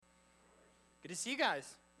Good to see you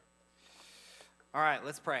guys. All right,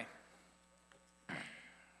 let's pray.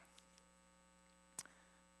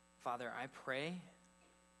 Father, I pray,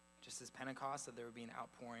 just as Pentecost, that there would be an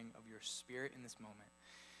outpouring of your Spirit in this moment.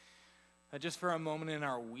 That just for a moment in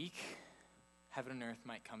our week, heaven and earth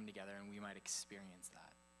might come together and we might experience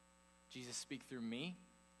that. Jesus, speak through me,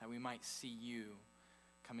 that we might see you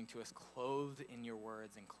coming to us clothed in your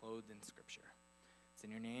words and clothed in Scripture. It's in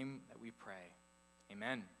your name that we pray.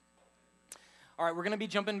 Amen. All right, we're going to be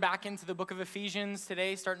jumping back into the book of Ephesians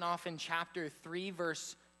today, starting off in chapter 3,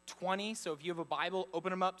 verse 20. So if you have a Bible, open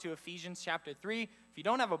them up to Ephesians chapter 3. If you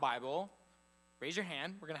don't have a Bible, raise your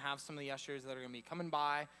hand. We're going to have some of the ushers that are going to be coming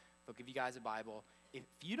by. They'll give you guys a Bible. If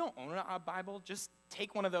you don't own a Bible, just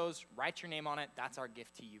take one of those, write your name on it. That's our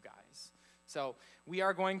gift to you guys. So we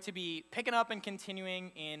are going to be picking up and continuing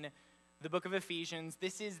in the book of Ephesians.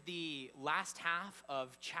 This is the last half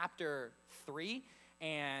of chapter 3.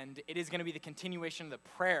 And it is going to be the continuation of the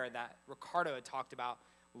prayer that Ricardo had talked about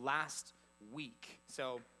last week.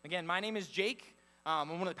 So, again, my name is Jake. I'm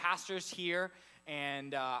one of the pastors here,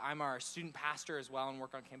 and I'm our student pastor as well and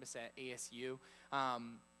work on campus at ASU.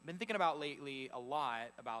 Been thinking about lately a lot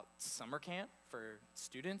about summer camp for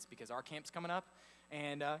students because our camp's coming up.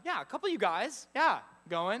 And, a couple of you guys,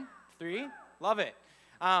 going. 3, love it.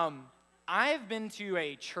 I've been to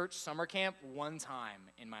a church summer camp one time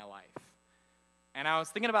in my life. And I was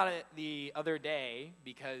thinking about it the other day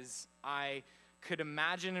because I could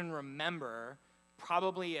imagine and remember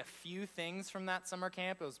probably a few things from that summer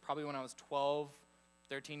camp. It was probably when I was 12,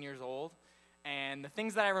 13 years old. And the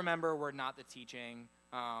things that I remember were not the teaching.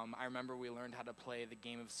 I remember we learned how to play the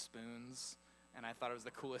game of spoons, and I thought it was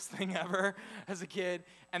the coolest thing ever as a kid.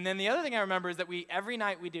 And then the other thing I remember is that every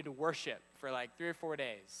night we did worship for like 3 or 4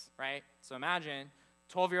 days, right? So imagine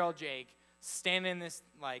 12-year-old Jake standing in this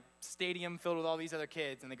like stadium filled with all these other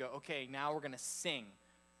kids, and they go, okay, now we're going to sing.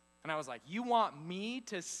 And I was like, you want me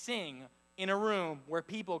to sing in a room where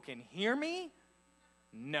people can hear me?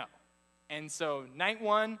 No. And so night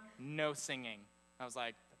 1, no singing. I was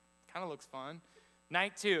like, kind of looks fun.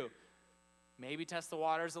 Night 2, maybe test the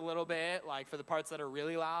waters a little bit, like for the parts that are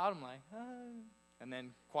really loud. I'm like, and then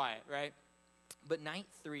quiet, right? But night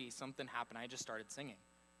 3, something happened. I just started singing.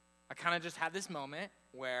 I kind of just had this moment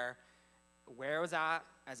where I was at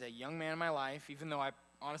as a young man in my life, even though I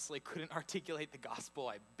honestly couldn't articulate the gospel.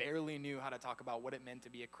 I barely knew how to talk about what it meant to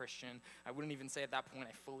be a Christian. I wouldn't even say at that point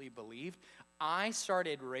I fully believed. I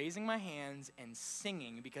started raising my hands and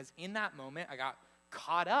singing because in that moment I got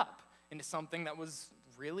caught up into something that was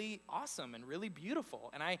really awesome and really beautiful.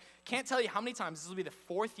 And I can't tell you how many times, this will be the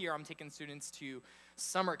 4th year I'm taking students to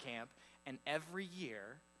summer camp, and every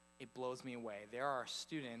year it blows me away. There are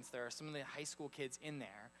some of the high school kids in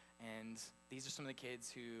there, and these are some of the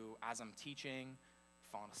kids who, as I'm teaching,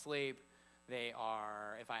 falling asleep. They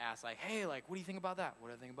are, if I ask, like, hey, like, what do you think about that? What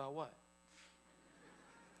do I think about what?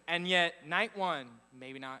 And yet, night 1,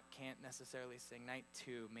 maybe can't necessarily sing. Night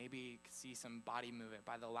 2, maybe see some body movement.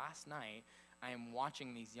 By the last night, I am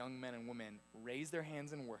watching these young men and women raise their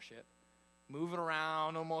hands in worship, moving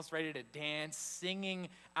around, almost ready to dance, singing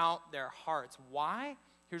out their hearts. Why?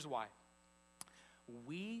 Here's why.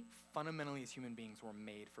 We fundamentally as human beings were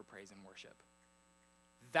made for praise and worship.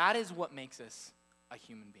 That is what makes us a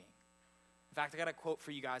human being. In fact, I got a quote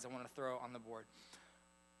for you guys I want to throw on the board.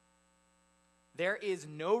 There is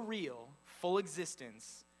no real, full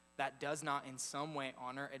existence that does not in some way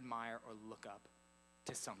honor, admire, or look up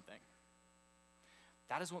to something.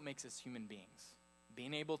 That is what makes us human beings.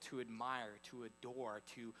 Being able to admire, to adore,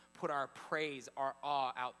 to put our praise, our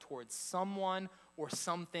awe out towards someone or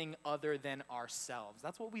something other than ourselves.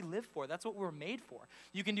 That's what we live for. That's what we're made for.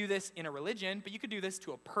 You can do this in a religion, but you could do this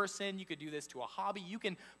to a person. You could do this to a hobby. You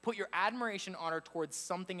can put your admiration, honor towards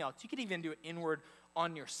something else. You could even do it inward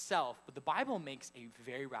on yourself. But the Bible makes a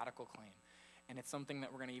very radical claim, and it's something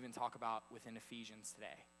that we're going to even talk about within Ephesians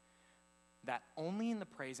today, that only in the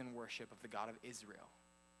praise and worship of the God of Israel,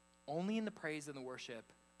 only in the praise and the worship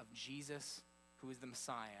of Jesus, who is the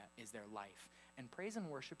Messiah, is there life. And praise and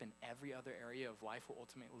worship in every other area of life will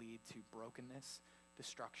ultimately lead to brokenness,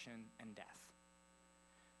 destruction, and death.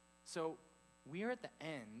 So we are at the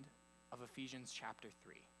end of Ephesians chapter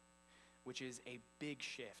 3, which is a big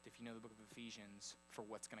shift, if you know the book of Ephesians, for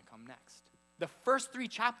what's going to come next. The first 3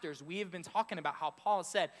 chapters, we have been talking about how Paul has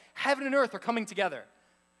said, heaven and earth are coming together.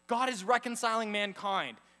 God is reconciling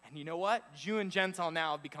mankind. And you know what? Jew and Gentile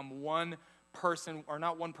now have become one person, or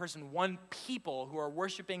not one person, one people who are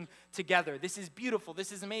worshiping together. This is beautiful.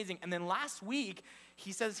 This is amazing. And then last week,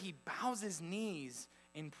 he says he bows his knees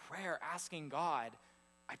in prayer, asking God,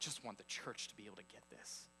 I just want the church to be able to get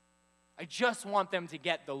this. I just want them to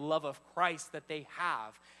get the love of Christ that they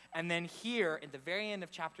have. And then here, at the very end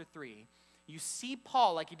of chapter 3, you see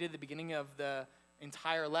Paul, like he did at the beginning of the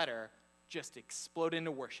entire letter, just explode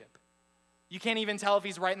into worship. You can't even tell if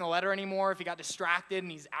he's writing the letter anymore, if he got distracted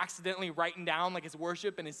and he's accidentally writing down like his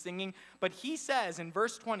worship and his singing. But he says in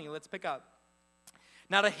verse 20, let's pick up.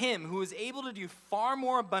 Now to him who is able to do far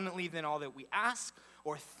more abundantly than all that we ask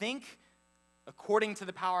or think, according to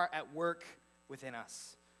the power at work within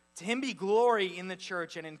us. To him be glory in the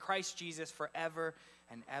church and in Christ Jesus forever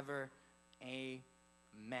and ever.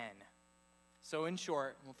 Amen. So in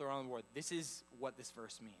short, we'll throw on the word. This is what this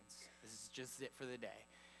verse means. This is just it for the day.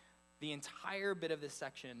 The entire bit of this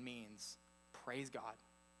section means praise God.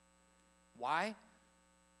 Why?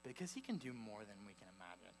 Because he can do more than we can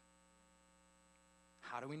imagine.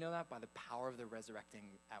 How do we know that? By the power of the resurrecting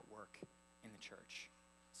at work in the church.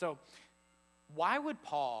 So why would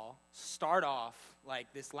Paul start off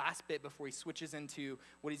like this last bit before he switches into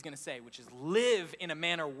what he's going to say, which is live in a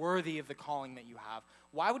manner worthy of the calling that you have?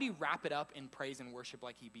 Why would he wrap it up in praise and worship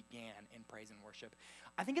like he began in praise and worship?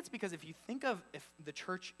 I think it's because if you think of if the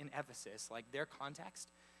church in Ephesus, like their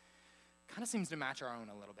context, kind of seems to match our own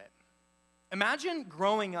a little bit. Imagine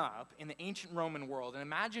growing up in the ancient Roman world, and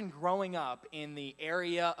imagine growing up in the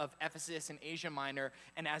area of Ephesus in Asia Minor,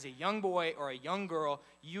 and as a young boy or a young girl,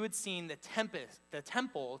 you had seen the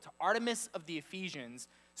temple to Artemis of the Ephesians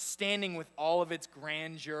standing with all of its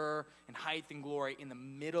grandeur and height and glory in the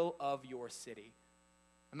middle of your city.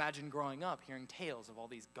 Imagine growing up hearing tales of all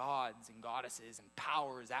these gods and goddesses and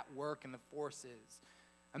powers at work in the forces.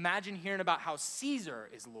 Imagine hearing about how Caesar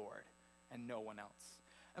is Lord and no one else.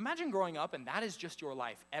 Imagine growing up and that is just your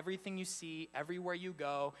life. Everything you see, everywhere you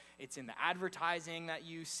go, it's in the advertising that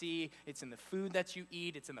you see, it's in the food that you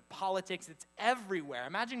eat, it's in the politics, it's everywhere.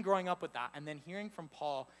 Imagine growing up with that and then hearing from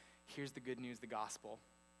Paul, here's the good news, the gospel.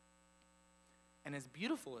 And as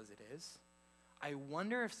beautiful as it is, I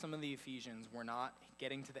wonder if some of the Ephesians were not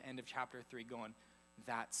getting to the end of chapter 3 going,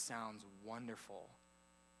 that sounds wonderful,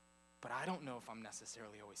 but I don't know if I'm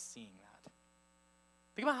necessarily always seeing that.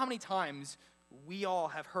 Think about how many times we all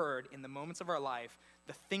have heard in the moments of our life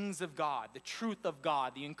the things of God, the truth of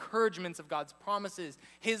God, the encouragements of God's promises,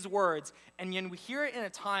 his words, and yet we hear it in a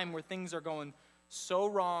time where things are going so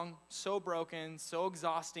wrong, so broken, so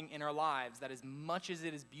exhausting in our lives that as much as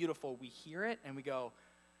it is beautiful, we hear it and we go,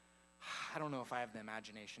 I don't know if I have the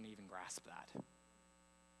imagination to even grasp that.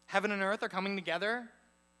 Heaven and earth are coming together?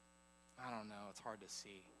 I don't know, it's hard to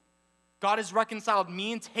see. God has reconciled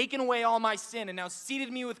me and taken away all my sin and now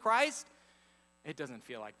seated me with Christ? It doesn't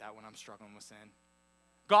feel like that when I'm struggling with sin.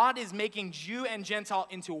 God is making Jew and Gentile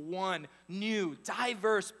into one new,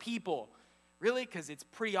 diverse people. Really? Because it's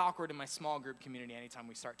pretty awkward in my small group community anytime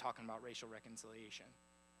we start talking about racial reconciliation.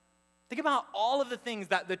 Think about all of the things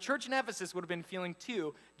that the church in Ephesus would have been feeling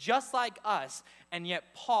too, just like us, and yet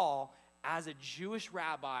Paul, as a Jewish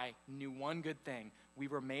rabbi, knew one good thing. We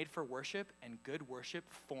were made for worship, and good worship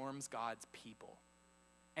forms God's people.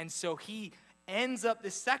 And so he ends up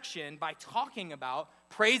this section by talking about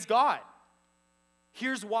praise God.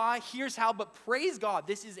 Here's why, here's how, but praise God.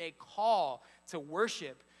 This is a call to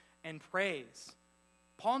worship and praise.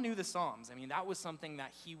 Paul knew the Psalms. I mean, that was something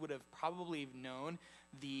that he would have probably known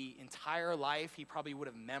the entire life. He probably would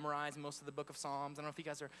have memorized most of the book of Psalms. I don't know if you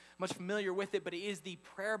guys are much familiar with it, but it is the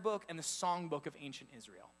prayer book and the song book of ancient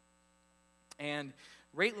Israel. And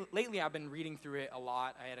lately, I've been reading through it a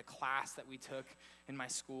lot. I had a class that we took in my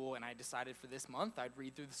school, and I decided for this month I'd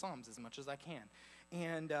read through the Psalms as much as I can.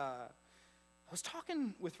 And I was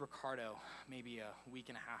talking with Ricardo maybe a week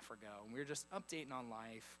and a half ago, and we were just updating on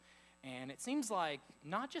life. And it seems like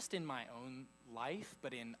not just in my own life,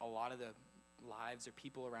 but in a lot of the lives or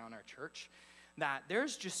people around our church, that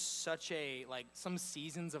there's just such a, like some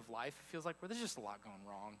seasons of life, it feels like, where there's just a lot going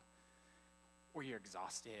wrong, or you're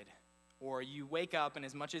exhausted, or you wake up and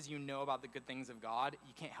as much as you know about the good things of God,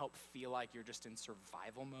 you can't help feel like you're just in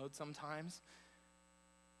survival mode sometimes.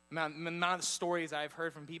 The amount of the stories I've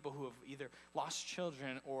heard from people who have either lost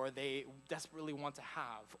children or they desperately want to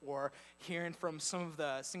have, or hearing from some of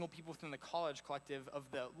the single people within the college collective of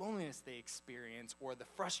the loneliness they experience, or the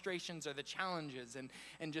frustrations or the challenges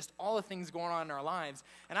and just all the things going on in our lives.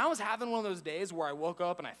 And I was having one of those days where I woke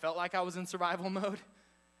up and I felt like I was in survival mode.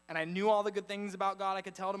 And I knew all the good things about God I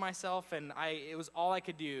could tell to myself, and it was all I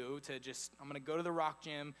could do to just, I'm going to go to the rock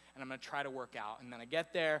gym, and I'm going to try to work out. And then I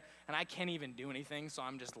get there, and I can't even do anything, so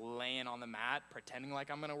I'm just laying on the mat, pretending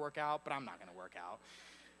like I'm going to work out, but I'm not going to work out.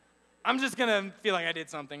 I'm just going to feel like I did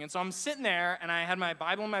something. And so I'm sitting there, and I had my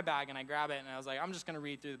Bible in my bag, and I grab it, and I was like, I'm just going to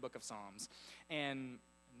read through the book of Psalms. And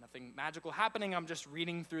Nothing magical happening. I'm just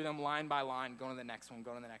reading through them line by line, going to the next one,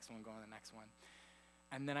 going to the next one, going to the next one.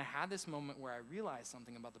 And then I had this moment where I realized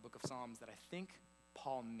something about the book of Psalms that I think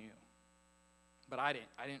Paul knew, but I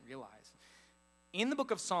didn't realize. In the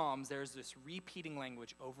book of Psalms, there's this repeating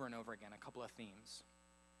language over and over again, a couple of themes.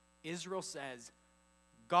 Israel says,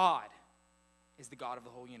 God is the God of the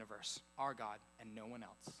whole universe, our God, and no one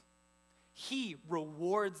else. He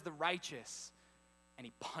rewards the righteous, and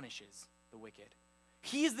he punishes the wicked.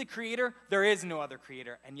 He is the creator. There is no other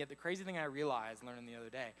creator. And yet the crazy thing I realized, learning the other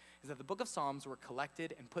day, is that the book of Psalms were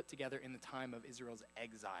collected and put together in the time of Israel's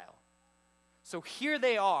exile. So here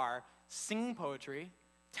they are singing poetry,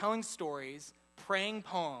 telling stories, praying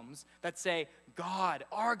poems that say, God,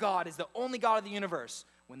 our God, is the only God of the universe,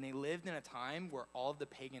 when they lived in a time where all of the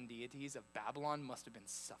pagan deities of Babylon must have been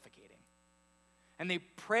suffocating. And they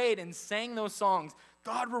prayed and sang those songs,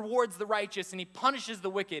 God rewards the righteous and he punishes the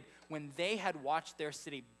wicked, when they had watched their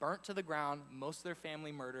city burnt to the ground, most of their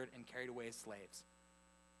family murdered and carried away as slaves.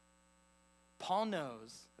 Paul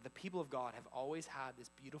knows that the people of God have always had this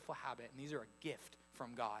beautiful habit, and these are a gift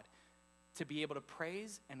from God, to be able to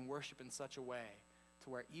praise and worship in such a way to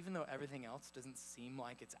where even though everything else doesn't seem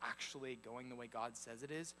like it's actually going the way God says it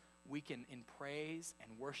is, we can, in praise and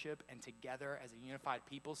worship and together as a unified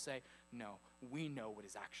people, say, no, we know what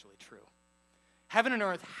is actually true. Heaven and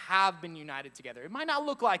earth have been united together. It might not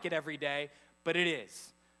look like it every day, but it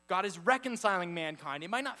is. God is reconciling mankind. It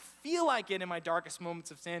might not feel like it in my darkest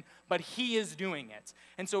moments of sin, but he is doing it.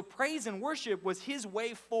 And so praise and worship was his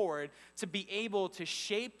way forward to be able to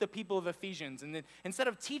shape the people of Ephesians. And then instead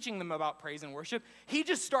of teaching them about praise and worship, he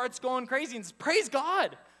just starts going crazy and says, praise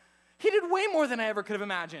God. He did way more than I ever could have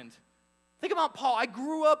imagined. Think about Paul. I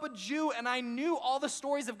grew up a Jew and I knew all the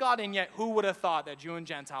stories of God, and yet who would have thought that Jew and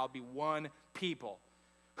Gentile would be one people?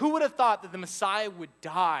 Who would have thought that the Messiah would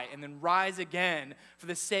die and then rise again for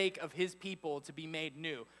the sake of his people to be made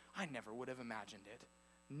new? I never would have imagined it.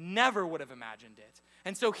 Never would have imagined it.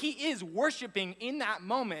 And so he is worshiping in that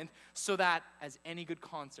moment so that, as any good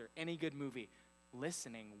concert, any good movie,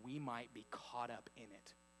 listening, we might be caught up in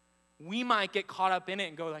it. We might get caught up in it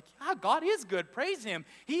and go like, yeah, God is good. Praise him.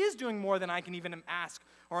 He is doing more than I can even ask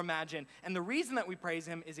or imagine. And the reason that we praise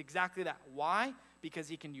him is exactly that. Why? Because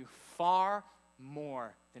he can do far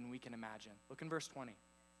more than we can imagine. Look in verse 20.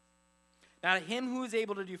 Now to him who is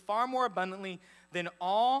able to do far more abundantly than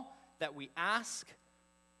all that we ask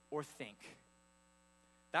or think.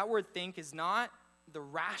 That word think is not the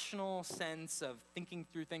rational sense of thinking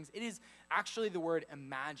through things. It is actually the word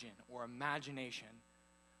imagine or imagination.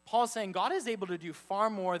 Paul's saying God is able to do far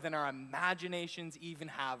more than our imaginations even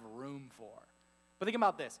have room for. But think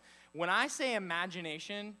about this. When I say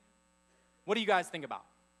imagination, what do you guys think about?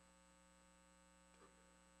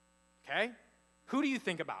 Okay? Who do you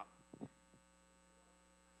think about?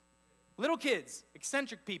 Little kids,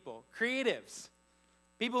 eccentric people, creatives,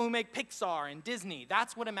 people who make Pixar and Disney.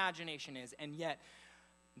 That's what imagination is, and yet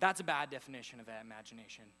that's a bad definition of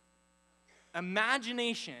imagination.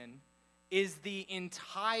 Imagination is the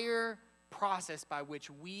entire process by which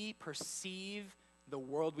we perceive the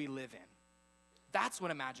world we live in. That's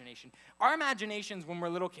what imagination. Our imaginations when we're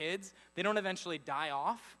little kids, they don't eventually die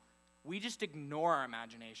off. We just ignore our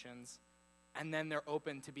imaginations, and then they're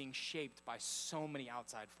open to being shaped by so many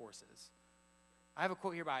outside forces. I have a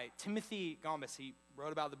quote here by Timothy Gombis. He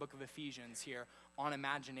wrote about the book of Ephesians here on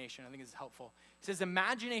imagination. I think this is helpful. He says,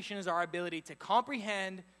 imagination is our ability to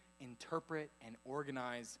comprehend, interpret, and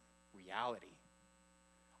organize reality.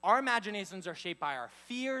 Our imaginations are shaped by our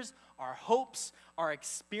fears, our hopes, our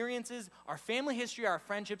experiences, our family history, our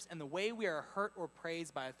friendships, and the way we are hurt or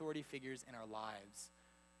praised by authority figures in our lives.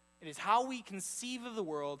 It is how we conceive of the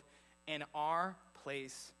world and our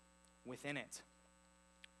place within it.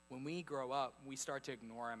 When we grow up, we start to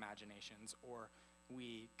ignore our imaginations, or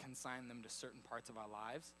we consign them to certain parts of our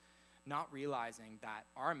lives, not realizing that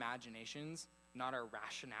our imaginations, not our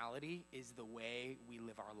rationality, is the way we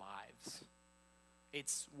live our lives.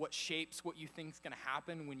 It's what shapes what you think is going to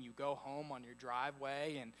happen when you go home on your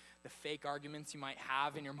driveway and the fake arguments you might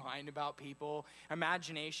have in your mind about people.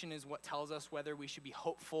 Imagination is what tells us whether we should be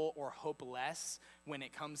hopeful or hopeless when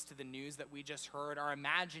it comes to the news that we just heard. Our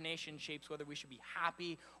imagination shapes whether we should be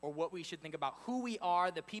happy or what we should think about who we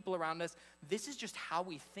are, the people around us. This is just how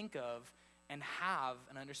we think of and have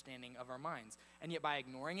an understanding of our minds. And yet by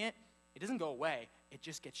ignoring it, it doesn't go away. It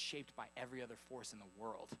just gets shaped by every other force in the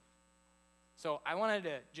world. So I wanted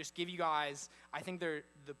to just give you guys, I think the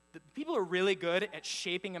people who are really good at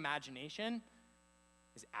shaping imagination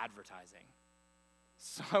is advertising.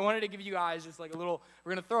 So I wanted to give you guys just like a little,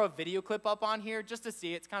 we're going to throw a video clip up on here just to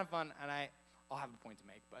see. It's kind of fun, and I'll have a point to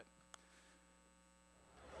make, but.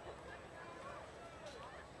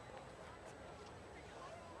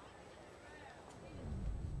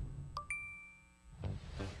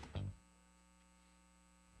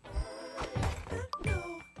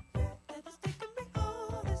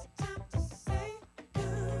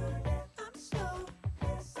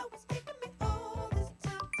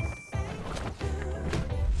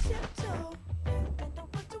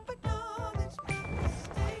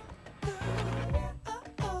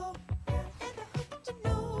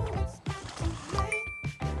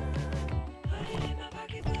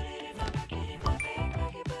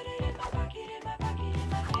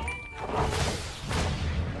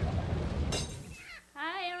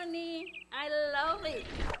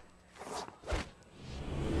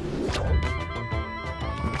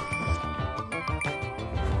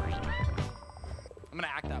 I'm going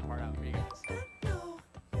to act that part out for you guys.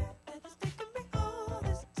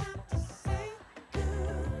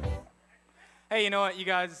 Hey, you know what, you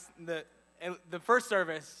guys? The first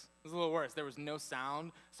service was a little worse. There was no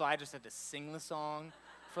sound, so I just had to sing the song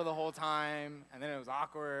for the whole time, and then it was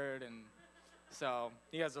awkward, and so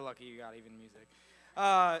you guys are lucky you got even music.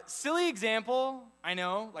 Silly example, I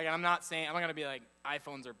know. Like, I'm not going to be like,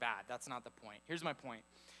 iPhones are bad. That's not the point. Here's my point.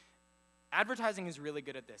 Advertising is really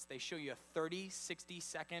good at this. They show you a 30,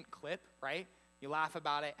 60-second clip, right? You laugh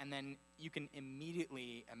about it, and then you can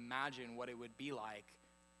immediately imagine what it would be like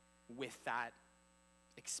with that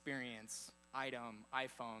experience, item,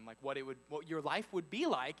 iPhone, like what your life would be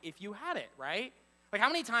like if you had it, right? Like, how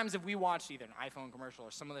many times have we watched either an iPhone commercial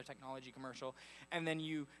or some other technology commercial, and then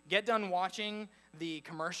you get done watching the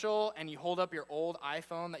commercial and you hold up your old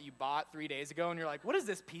iPhone that you bought 3 days ago, and you're like, what is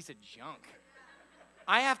this piece of junk?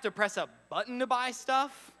 I have to press a button to buy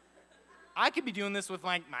stuff? I could be doing this with,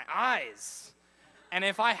 like, my eyes. And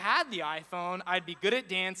if I had the iPhone, I'd be good at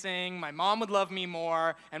dancing, my mom would love me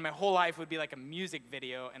more, and my whole life would be like a music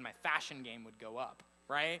video, and my fashion game would go up,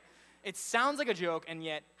 right? It sounds like a joke, and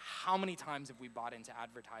yet how many times have we bought into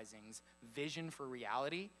advertising's vision for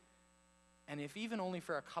reality? And if even only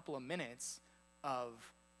for a couple of minutes of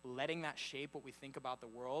letting that shape what we think about the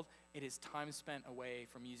world, it is time spent away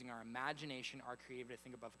from using our imagination, our creativity to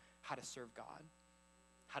think about how to serve God,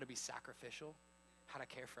 how to be sacrificial, how to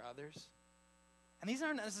care for others. And these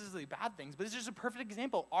aren't necessarily bad things, but it's just a perfect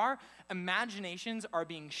example. Our imaginations are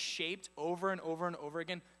being shaped over and over and over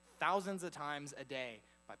again thousands of times a day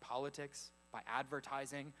by politics, by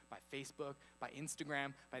advertising, by Facebook, by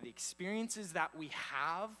Instagram, by the experiences that we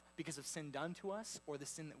have because of sin done to us or the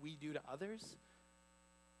sin that we do to others,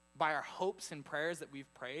 by our hopes and prayers that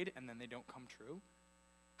we've prayed and then they don't come true.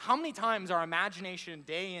 How many times our imagination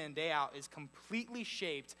day in, day out is completely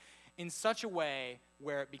shaped in such a way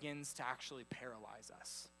where it begins to actually paralyze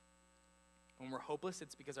us? When we're hopeless,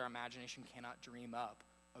 it's because our imagination cannot dream up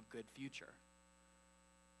a good future.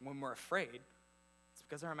 When we're afraid, it's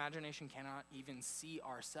because our imagination cannot even see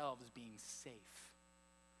ourselves being safe.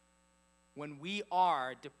 When we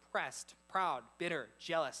are depressed, proud, bitter,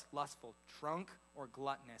 jealous, lustful, drunk, or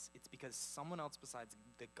gluttonous, it's because someone else besides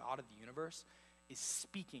the God of the universe is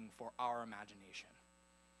speaking for our imagination.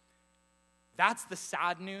 That's the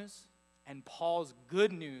sad news, and Paul's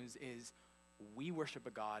good news is we worship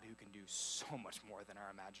a God who can do so much more than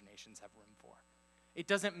our imaginations have room for. It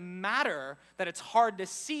doesn't matter that it's hard to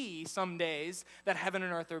see some days that heaven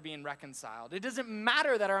and earth are being reconciled. It doesn't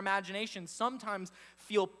matter that our imaginations sometimes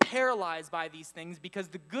feel paralyzed by these things, because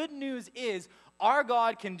the good news is our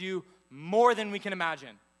God can do more than we can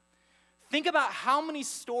imagine. Think about how many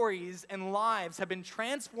stories and lives have been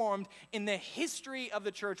transformed in the history of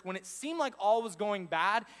the church. When it seemed like all was going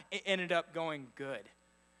bad, it ended up going good.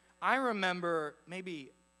 I remember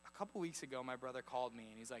maybe a couple weeks ago, my brother called me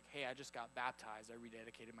and he's like, hey, I just got baptized. I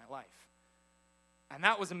rededicated my life. And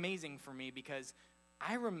that was amazing for me, because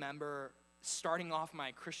I remember starting off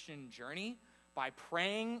my Christian journey by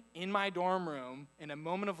praying in my dorm room in a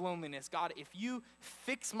moment of loneliness, God, if you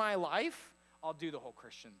fix my life, I'll do the whole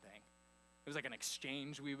Christian thing. It was like an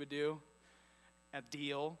exchange we would do, a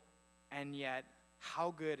deal. And yet,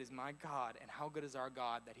 how good is my God and how good is our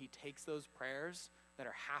God that he takes those prayers that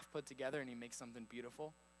are half put together and he makes something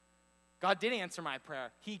beautiful? God did answer my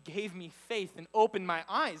prayer. He gave me faith and opened my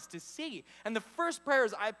eyes to see. And the first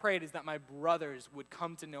prayers I prayed is that my brothers would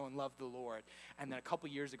come to know and love the Lord. And then a couple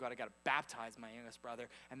years ago, I got baptized, my youngest brother.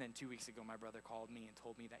 And then 2 weeks ago, my brother called me and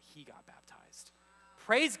told me that he got baptized.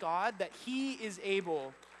 Praise God that he is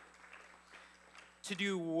able to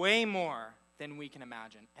do way more than we can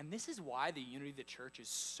imagine. And this is why the unity of the church is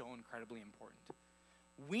so incredibly important.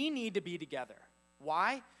 We need to be together.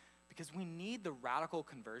 Why? Because we need the radical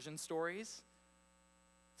conversion stories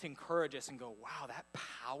to encourage us and go, wow, that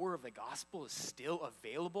power of the gospel is still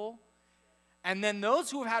available. And then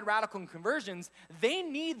those who have had radical conversions, they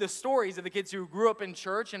need the stories of the kids who grew up in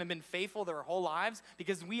church and have been faithful their whole lives,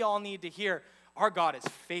 because we all need to hear, our God is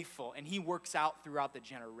faithful, and he works out throughout the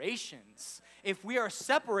generations. If we are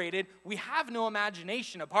separated, we have no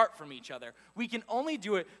imagination apart from each other. We can only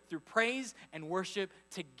do it through praise and worship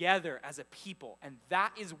together as a people. And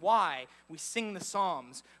that is why we sing the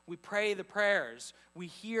Psalms, we pray the prayers, we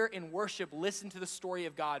hear in worship, listen to the story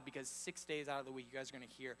of God, because 6 days out of the week, you guys are going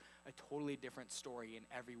to hear a totally different story in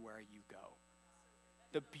everywhere you go.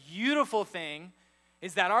 The beautiful thing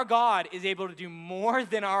is that our God is able to do more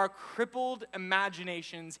than our crippled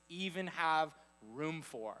imaginations even have room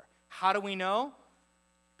for. How do we know?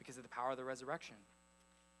 Because of the power of the resurrection.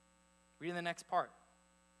 Read in the next part.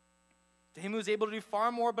 To him who is able to do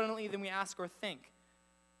far more abundantly than we ask or think,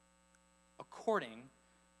 according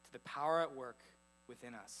to the power at work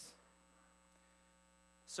within us.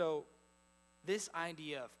 So this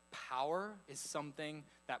idea of power is something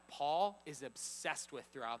that Paul is obsessed with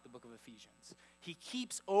throughout the book of Ephesians. He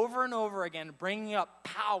keeps over and over again bringing up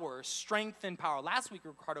power, strength, and power. Last week,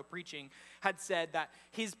 Ricardo preaching had said that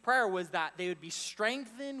his prayer was that they would be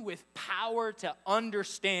strengthened with power to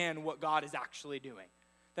understand what God is actually doing,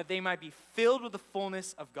 that they might be filled with the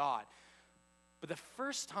fullness of God. But the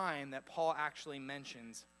first time that Paul actually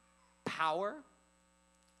mentions power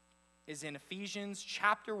is in Ephesians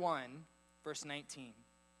chapter 1, verse 19.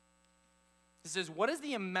 It says, "What is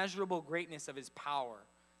the immeasurable greatness of his power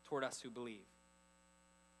toward us who believe?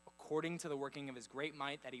 According to the working of his great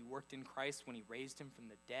might that he worked in Christ when he raised him from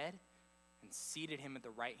the dead and seated him at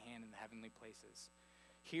the right hand in the heavenly places."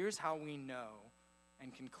 Here's how we know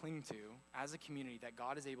and can cling to as a community that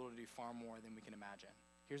God is able to do far more than we can imagine.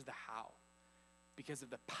 Here's the how. Because of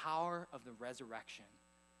the power of the resurrection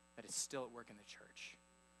that is still at work in the church.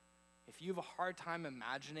 If you have a hard time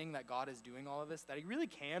imagining that God is doing all of this, that he really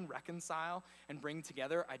can reconcile and bring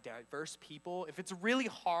together a diverse people, if it's really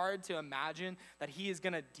hard to imagine that he is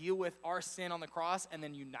going to deal with our sin on the cross and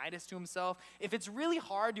then unite us to himself, if it's really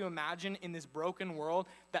hard to imagine in this broken world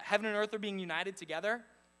that heaven and earth are being united together,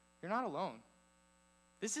 you're not alone.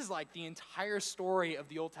 This is like the entire story of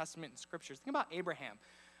the Old Testament and scriptures. Think about Abraham.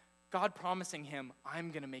 God promising him,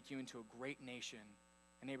 "I'm going to make you into a great nation."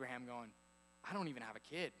 And Abraham going, "I don't even have a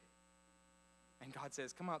kid." And God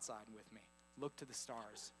says, "Come outside with me. Look to the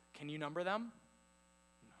stars. Can you number them?"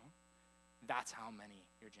 No. That's how many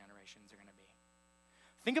your generations are going to be.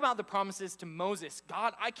 Think about the promises to Moses.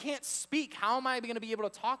 "God, I can't speak. How am I going to be able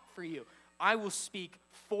to talk for you? I will speak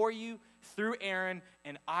for you through Aaron,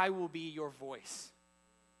 and I will be your voice."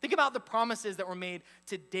 Think about the promises that were made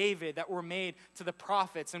to David, that were made to the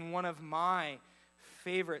prophets. And one of my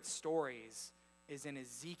favorite stories is in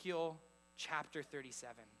Ezekiel chapter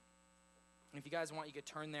 37. And if you guys want, you could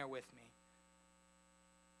turn there with me.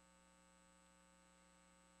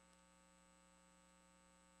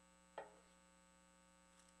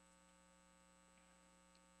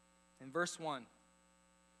 In verse 1, it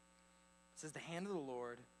says, "The hand of the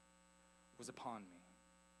Lord was upon me.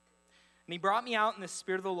 And he brought me out in the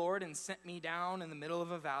spirit of the Lord and sent me down in the middle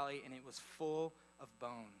of a valley, and it was full of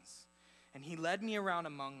bones. And he led me around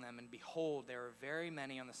among them, and behold, there were very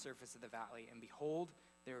many on the surface of the valley, and behold,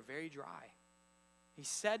 they were very dry. He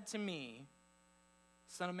said to me,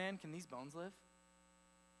 'Son of man, can these bones live?'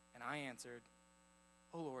 And I answered,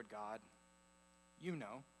 'O Lord God, you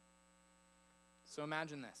know.'" So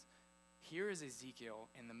imagine this. Here is Ezekiel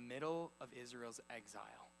in the middle of Israel's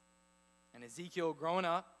exile. And Ezekiel growing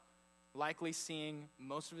up, likely seeing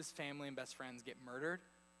most of his family and best friends get murdered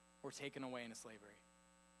or taken away into slavery.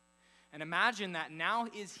 And imagine that now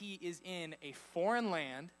he is in a foreign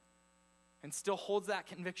land and still holds that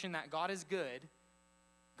conviction that God is good.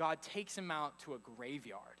 God takes him out to a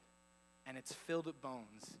graveyard, and it's filled with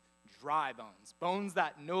bones, dry bones, bones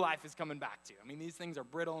that no life is coming back to. I mean, these things are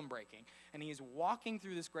brittle and breaking. And he is walking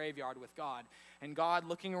through this graveyard with God, and God,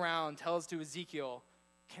 looking around, tells to Ezekiel,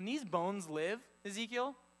 "Can these bones live,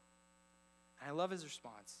 Ezekiel?" And I love his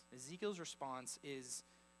response. Ezekiel's response is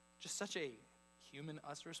just such a human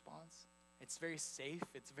us response. It's very safe.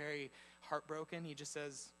 It's very heartbroken. He just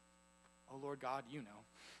says, "Oh, Lord God, you know.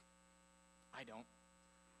 I don't."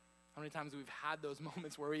 How many times we've had those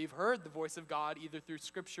moments where we've heard the voice of God either through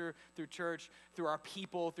scripture, through church, through our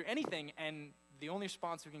people, through anything, and the only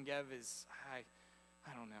response we can give is, I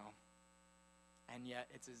don't know. And yet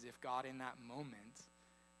it's as if God in that moment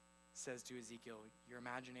says to Ezekiel, "Your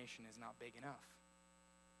imagination is not big enough."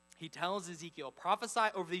 He tells Ezekiel, "Prophesy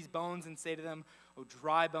over these bones and say to them, 'O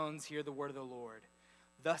dry bones, hear the word of the Lord.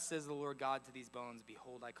 Thus says the Lord God to these bones,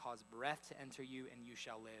 behold, I cause breath to enter you, and you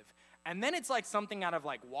shall live.'" And then it's like something out of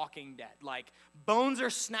like Walking Dead. Like bones are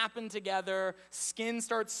snapping together, skin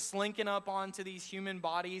starts slinking up onto these human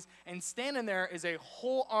bodies, and standing there is a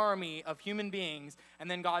whole army of human beings. And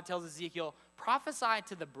then God tells Ezekiel, "Prophesy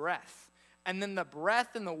to the breath." And then the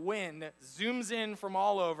breath and the wind zooms in from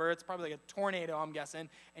all over. It's probably like a tornado, I'm guessing.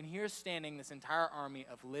 And here's standing this entire army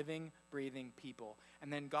of living, breathing people.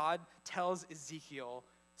 And then God tells Ezekiel,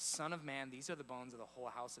 "Son of man, these are the bones of the whole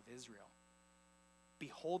house of Israel.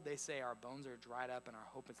 Behold, they say, our bones are dried up and our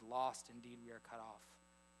hope is lost. Indeed, we are cut off.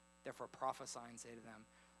 Therefore prophesy and say to them,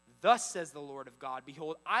 Thus says the Lord of God,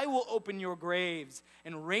 behold, I will open your graves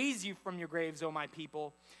and raise you from your graves, O my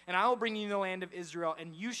people, and I will bring you in the land of Israel,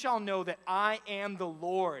 and you shall know that I am the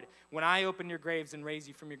Lord. When I open your graves and raise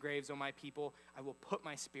you from your graves, O my people, I will put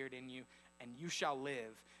my spirit in you, and you shall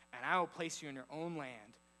live, and I will place you in your own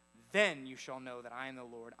land. then you shall know that I am the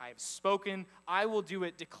Lord. I have spoken, I will do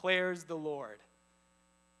it, declares the Lord.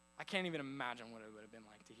 I can't even imagine what it would have been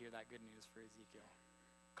like to hear that good news for Ezekiel.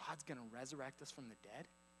 God's going to resurrect us from the dead?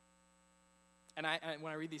 And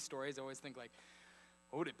when I read these stories, I always think like,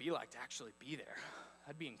 what would it be like to actually be there?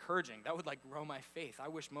 That'd be encouraging. That would grow my faith. I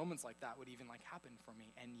wish moments like that would even happen for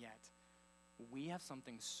me. And yet, we have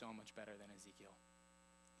something so much better than Ezekiel.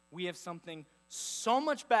 We have something so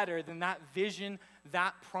much better than that vision,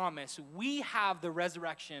 that promise. We have the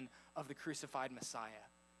resurrection of the crucified Messiah.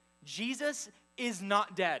 Jesus is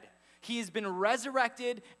not dead. He has been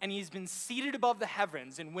resurrected and he's been seated above the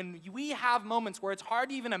heavens. And when we have moments where it's hard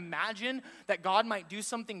to even imagine that God might do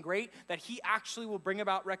something great, that he actually will bring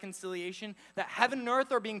about reconciliation, that heaven and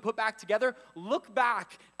earth are being put back together, look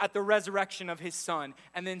back at the resurrection of his son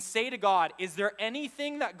and then say to God, is there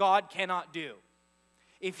anything that God cannot do?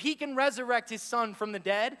 If he can resurrect his son from the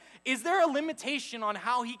dead, is there a limitation on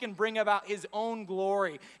how he can bring about his own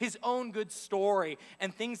glory, his own good story,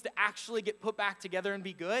 and things to actually get put back together and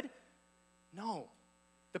be good? No.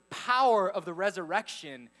 The power of the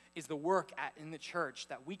resurrection is the work in the church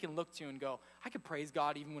that we can look to and go, I can praise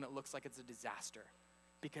God even when it looks like it's a disaster,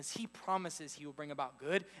 because he promises he will bring about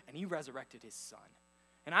good, and he resurrected his son.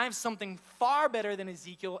 And I have something far better than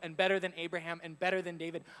Ezekiel and better than Abraham and better than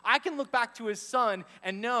David. I can look back to his son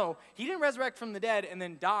and know he didn't resurrect from the dead and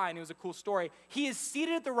then die, and it was a cool story. He is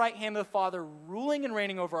seated at the right hand of the Father, ruling and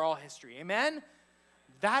reigning over all history. Amen?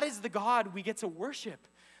 That is the God we get to worship.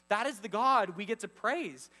 That is the God we get to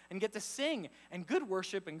praise and get to sing. And good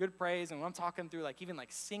worship and good praise, and when I'm talking through even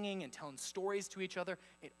singing and telling stories to each other,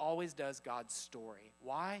 it always does God's story.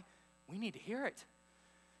 Why? We need to hear it.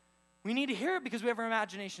 We need to hear it because we have our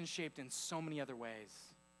imagination shaped in so many other ways.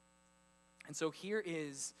 And so here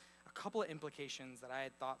is a couple of implications that I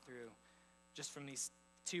had thought through just from these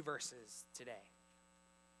two verses today.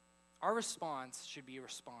 Our response should be a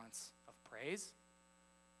response of praise,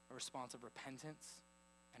 a response of repentance,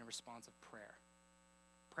 and a response of prayer.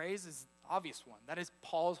 Praise is the obvious one. That is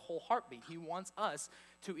Paul's whole heartbeat. He wants us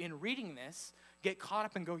to, in reading this, get caught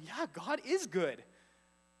up and go, yeah, God is good.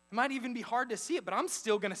 It might even be hard to see it, but I'm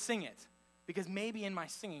still going to sing it, because maybe in my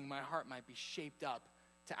singing, my heart might be shaped up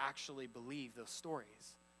to actually believe those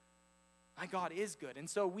stories. My God is good. And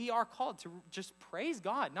so we are called to just praise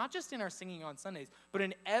God, not just in our singing on Sundays, but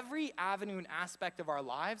in every avenue and aspect of our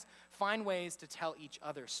lives, find ways to tell each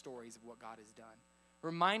other stories of what God has done.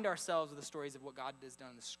 Remind ourselves of the stories of what God has done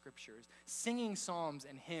in the scriptures, singing psalms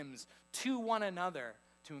and hymns to one another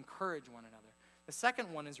to encourage one another. The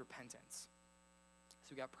second one is repentance.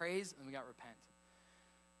 So we got praise and we got repent.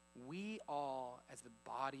 We all, as the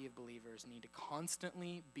body of believers, need to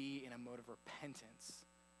constantly be in a mode of repentance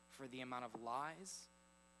for the amount of lies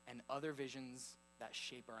and other visions that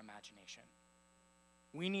shape our imagination.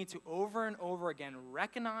 We need to over and over again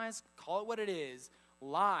recognize, call it what it is,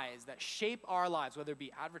 lies that shape our lives, whether it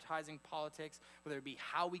be advertising, politics, whether it be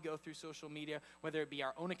how we go through social media, whether it be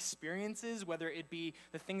our own experiences, whether it be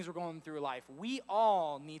the things we're going through in life. We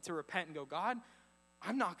all need to repent and go, God,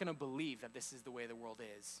 I'm not going to believe that this is the way the world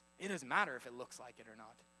is. It doesn't matter if it looks like it or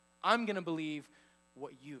not. I'm going to believe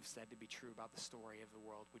what you've said to be true about the story of the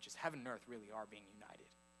world, which is heaven and earth really are being united.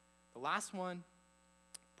 The last one,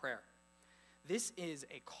 prayer. This is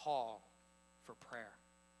a call for prayer.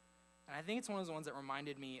 And I think it's one of those ones that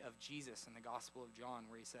reminded me of Jesus in the Gospel of John,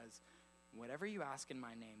 where he says, whatever you ask in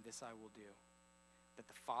my name, this I will do, that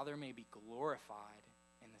the Father may be glorified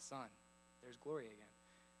in the Son. There's glory again.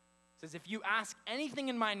 It says, if you ask anything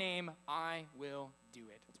in my name, I will do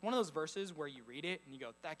it. It's one of those verses where you read it and you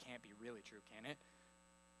go, that can't be really true, can it?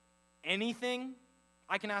 Anything?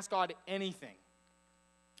 I can ask God anything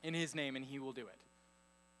in his name and he will do it.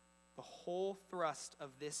 The whole thrust of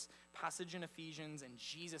this passage in Ephesians and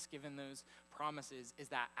Jesus giving those promises is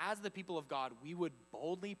that as the people of God, we would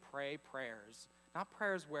boldly pray prayers, not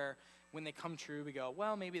prayers where when they come true, we go,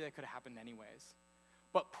 well, maybe that could have happened anyways,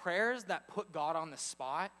 but prayers that put God on the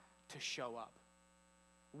spot to show up.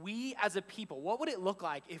 We as a people, what would it look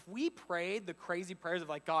like if we prayed the crazy prayers of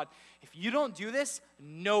God, if you don't do this,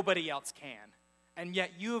 nobody else can. And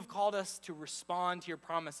yet you have called us to respond to your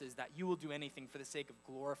promises that you will do anything for the sake of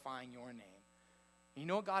glorifying your name. And you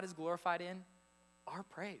know what God is glorified in? Our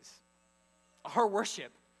praise, our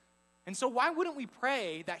worship. And so why wouldn't we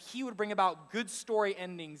pray that he would bring about good story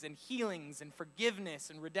endings and healings and forgiveness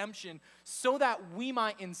and redemption so that we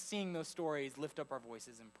might, in seeing those stories, lift up our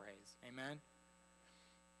voices in praise? Amen?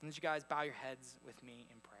 And as you guys bow your heads with me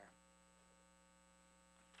in prayer.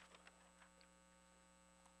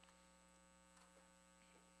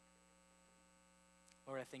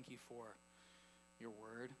 Lord, I thank you for your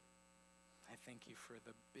word. I thank you for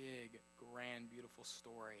the big, grand, beautiful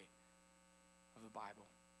story of the Bible,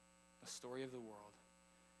 the story of the world.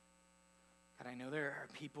 God, I know there are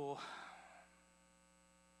people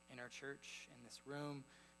in our church, in this room,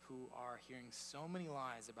 who are hearing so many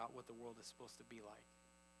lies about what the world is supposed to be like.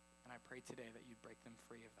 And I pray today that you'd break them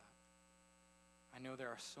free of that. I know there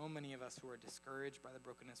are so many of us who are discouraged by the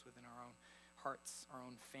brokenness within our own hearts, our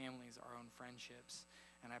own families, our own friendships.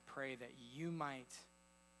 And I pray that you might,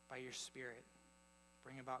 by your Spirit,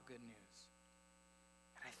 bring about good news.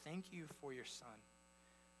 And I thank you for your Son.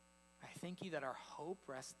 I thank you that our hope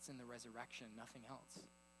rests in the resurrection, nothing else.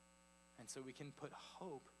 And so we can put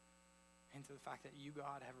hope into the fact that you,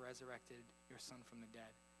 God, have resurrected your Son from the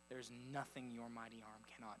dead. There's nothing your mighty arm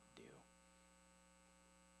cannot do.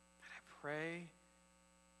 And I pray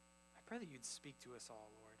that you'd speak to us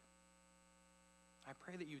all, Lord. I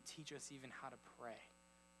pray that you would teach us even how to pray.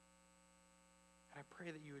 And I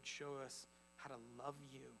pray that you would show us how to love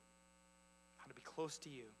you, how to be close to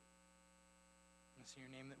you. And it's in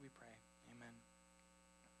your name that we pray. Amen.